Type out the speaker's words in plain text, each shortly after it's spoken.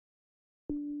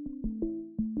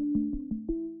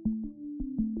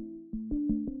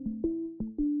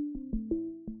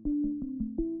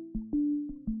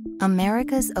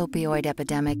America's opioid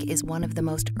epidemic is one of the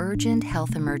most urgent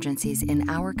health emergencies in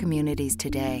our communities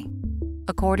today.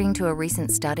 According to a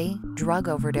recent study, drug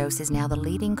overdose is now the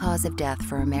leading cause of death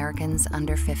for Americans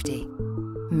under 50.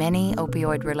 Many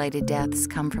opioid-related deaths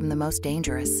come from the most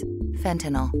dangerous,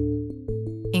 fentanyl.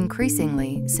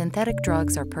 Increasingly, synthetic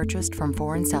drugs are purchased from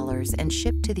foreign sellers and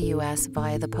shipped to the U.S.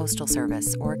 via the Postal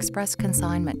Service or express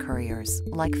consignment couriers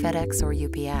like FedEx or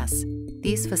UPS.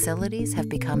 These facilities have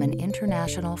become an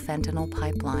international fentanyl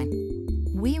pipeline.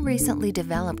 We recently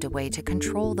developed a way to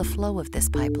control the flow of this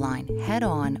pipeline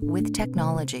head-on with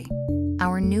technology.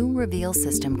 Our new Reveal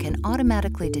system can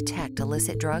automatically detect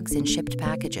illicit drugs in shipped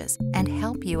packages and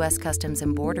help U.S. Customs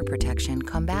and Border Protection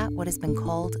combat what has been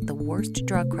called the worst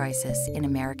drug crisis in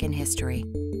American history.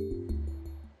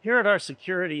 Here at our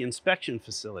security inspection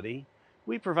facility,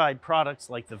 we provide products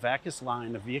like the VACUS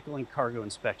line of vehicle and cargo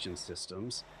inspection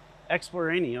systems,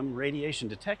 Exploranium radiation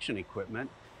detection equipment,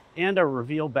 and our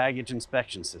Reveal baggage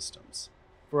inspection systems.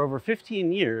 For over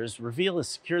 15 years, Reveal has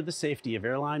secured the safety of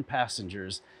airline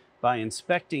passengers by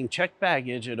inspecting checked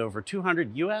baggage at over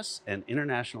 200 U.S. and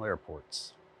international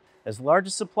airports. As the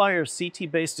largest supplier of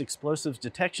CT-based explosives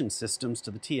detection systems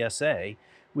to the TSA,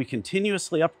 we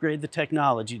continuously upgrade the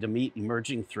technology to meet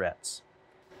emerging threats.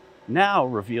 Now,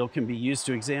 Reveal can be used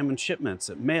to examine shipments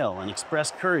at mail and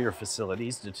express courier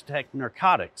facilities to detect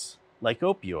narcotics, like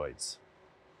opioids.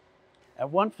 At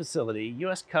one facility,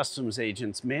 U.S. Customs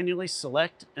agents manually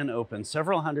select and open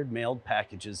several hundred mailed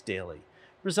packages daily,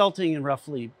 resulting in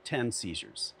roughly 10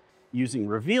 seizures. Using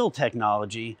Reveal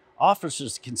technology,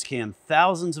 officers can scan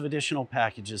thousands of additional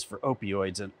packages for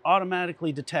opioids and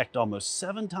automatically detect almost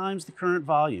 7 times the current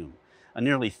volume. A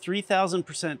nearly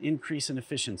 3,000% increase in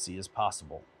efficiency is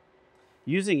possible.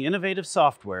 Using innovative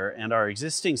software and our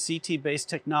existing CT-based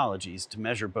technologies to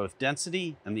measure both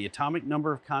density and the atomic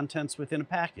number of contents within a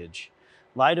package,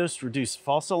 Leidos reduced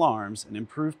false alarms and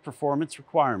improved performance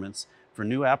requirements for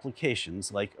new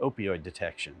applications like opioid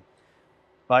detection.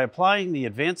 By applying the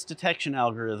advanced detection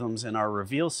algorithms in our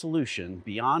Reveal solution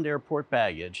beyond airport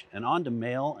baggage and onto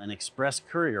mail and express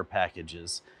courier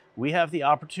packages, we have the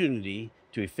opportunity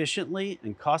to efficiently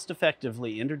and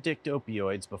cost-effectively interdict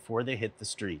opioids before they hit the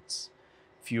streets.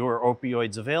 Fewer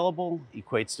opioids available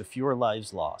equates to fewer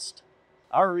lives lost.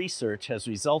 Our research has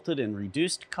resulted in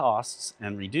reduced costs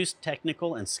and reduced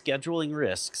technical and scheduling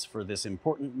risks for this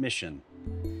important mission.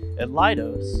 At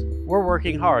Leidos, we're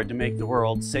working hard to make the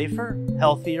world safer,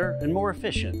 healthier, and more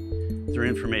efficient through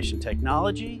information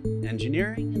technology,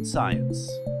 engineering, and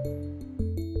science.